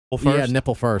First? Yeah,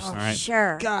 nipple first. All right.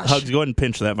 Sure. Gosh. Hugs, go ahead and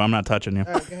pinch that, but I'm not touching you.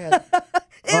 All right, go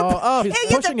ahead. He's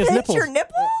pushing his nipples. Your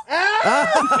nipple?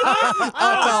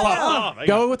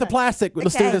 Go with the plastic.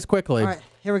 Let's do this quickly. All right,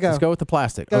 here we go. Let's go with the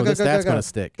plastic. Go, that's go. going to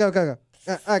stick. Go.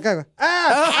 All right, go.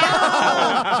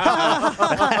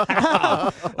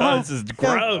 Oh, this is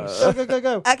gross.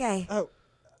 Go. Okay. Oh.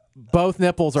 Both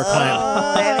nipples are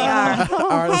clamped. There they are. All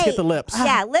right, let's Hey, get the lips.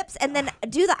 Yeah, lips, and then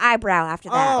do the eyebrow after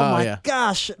that. Oh, my yeah.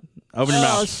 gosh. Open your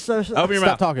mouth. So, Open your Stop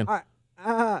mouth. talking. All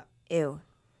right. Ew.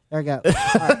 There we go. All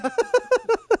right.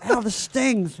 Ow, this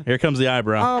stings. Here comes the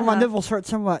eyebrow. Oh, my nipples hurt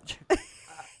so much.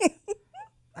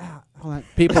 Hold on.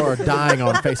 People are dying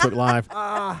on Facebook Live.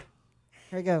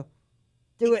 Here we go.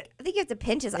 Do it. I think you have to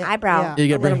pinch his eyebrow yeah. You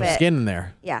got a to bring little some bit. skin in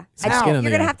there. Yeah. Some I- skin in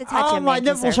You're there. going to have to touch Oh, him. my Mankiser.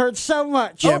 nipples hurt so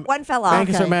much. Oh, one fell off.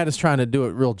 Mankiser Okay. Matt is trying to do it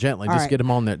real gently. All Just right. get him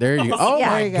on there. There you go. Oh, Yeah.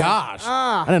 my There you go. gosh.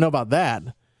 I didn't know about that.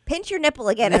 Pinch your nipple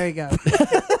again. There you go.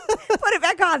 Put it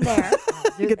back on there.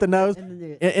 You get the nose.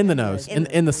 In In the nose.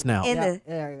 In the snout. In the.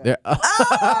 There you go. There.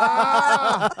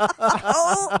 Oh,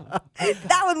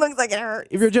 that one looks like it hurt.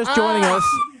 If you're just joining us,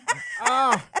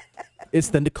 it's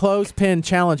the clothespin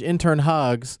challenge. Intern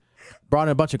Hugs brought in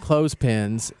a bunch of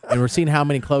clothespins, and we're seeing how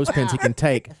many clothespins he can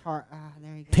take, There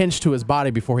you go. pinch to his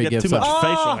body before he You get gives too much up.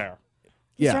 facial hair.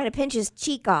 He's Yeah, trying to pinch his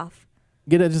cheek off.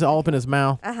 get it just all up in his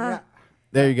mouth. Uh-huh.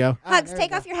 There you go. Hugs, there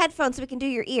take you off your headphones so we can do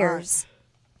your ears.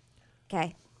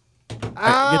 Okay.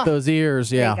 Get those ears.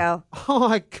 There Yeah. you go. Oh,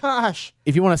 my gosh.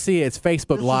 If you want to see it, it's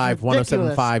Facebook is Live ridiculous.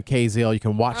 1075 KZL. You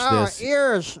can watch this.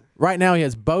 Ears. Right now, he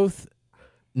has both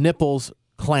nipples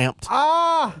clamped.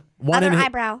 One Other in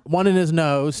eyebrow. One in his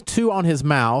nose, two on his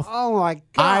mouth, Oh, my gosh.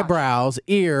 eyebrows,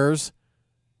 ears.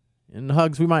 And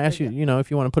Hugs, we might ask you,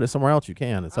 if you want to put it somewhere else, you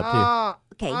can. It's up to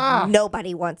you. Okay,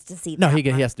 nobody wants to see that. No, he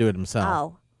one. has to do it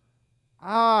himself.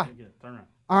 Oh. Turn around.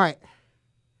 All right.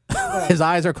 His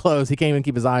eyes are closed. He can't even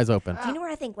keep his eyes open. Do you know where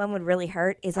I think one would really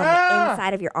hurt? Is on the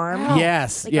inside of your arm.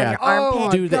 Yes, Like yeah. on your armpit.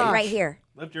 Oh, Do that. gosh. Right here.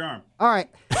 Lift your arm. All right.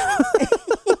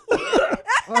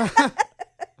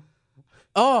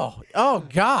 Oh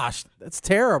gosh, that's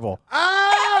terrible.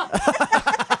 That's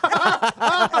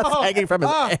hanging from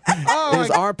his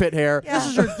armpit hair. This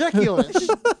is ridiculous.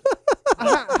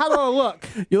 How do I look?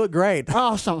 You look great.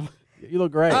 Awesome. You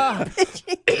look great.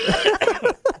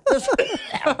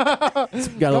 It's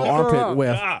got a little armpit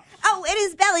whiff. Oh, it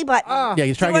is belly button. Yeah,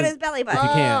 he's trying What to is belly If you button?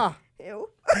 can't, Ew.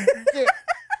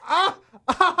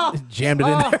 jammed it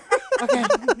in there. Okay.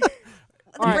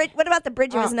 What about the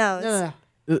bridge of his nose?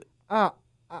 Oh,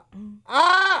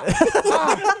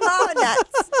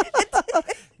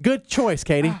 nuts. Good choice,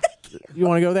 Katie. You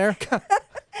want to go there? All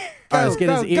right, let's get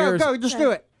his ears. Go. Just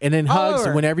do it. And then All Hugs.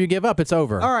 over. Whenever you give up, it's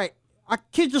over. All right.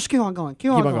 Just keep on going.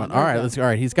 Keep on going. All right, all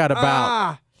right. He's got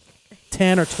about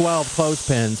 10 or 12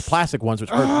 clothespins, plastic ones, which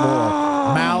hurt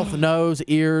more. Mouth, nose,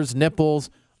 ears, nipples,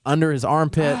 under his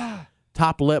armpit,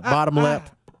 top lip, bottom lip.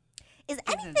 Is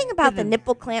anything about the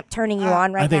nipple clamp turning you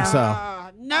on right now? I think so.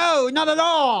 No, not at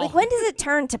all. Like, when does it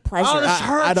turn to pleasure? Oh, this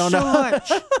hurts I don't so know.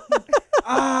 much.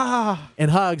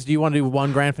 And Hugs, do you want to do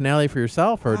one grand finale for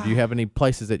yourself, or do you have any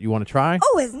places that you want to try?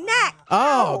 Oh, his neck.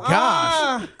 Oh,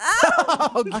 gosh.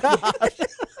 Oh, gosh.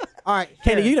 All right.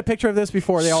 Katie, you get a picture of this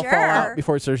before they all fall Sure. out,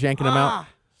 before it starts yanking them out?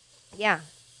 Yeah.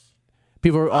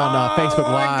 People are on Facebook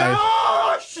Live.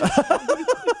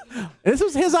 This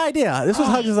was his idea. This was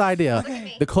Hugs' idea.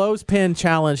 The clothespin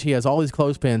challenge. He has all these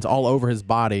clothespins all over his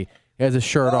body. He has his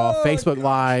shirt off. Facebook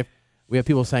Live. We have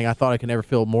people saying, "I thought I could never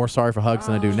feel more sorry for Hugs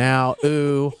than I do now."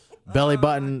 Ooh, belly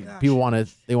button. People want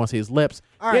to. They want to see his lips.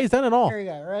 All Yeah, he's done it all. Here you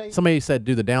go. Ready? Somebody said,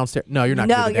 "Do the downstairs." No, you're not.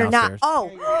 No, gonna do the you're not. downstairs.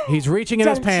 Oh, He's reaching in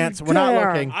his Don't pants. you We're not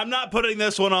dare. looking. I'm not putting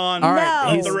this one on. All right.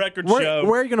 No. Let the record where, show.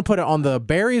 where are you going to put it? On the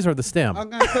berries or the stem? I'm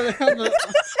gonna put it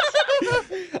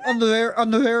on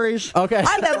the berries. Okay.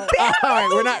 on the All right.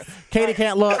 We're not. Katie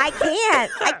can't look. I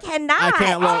can't. I cannot. I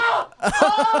can't look.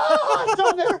 It's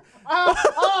on there.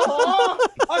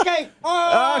 Okay. Okay.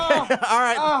 All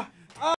right.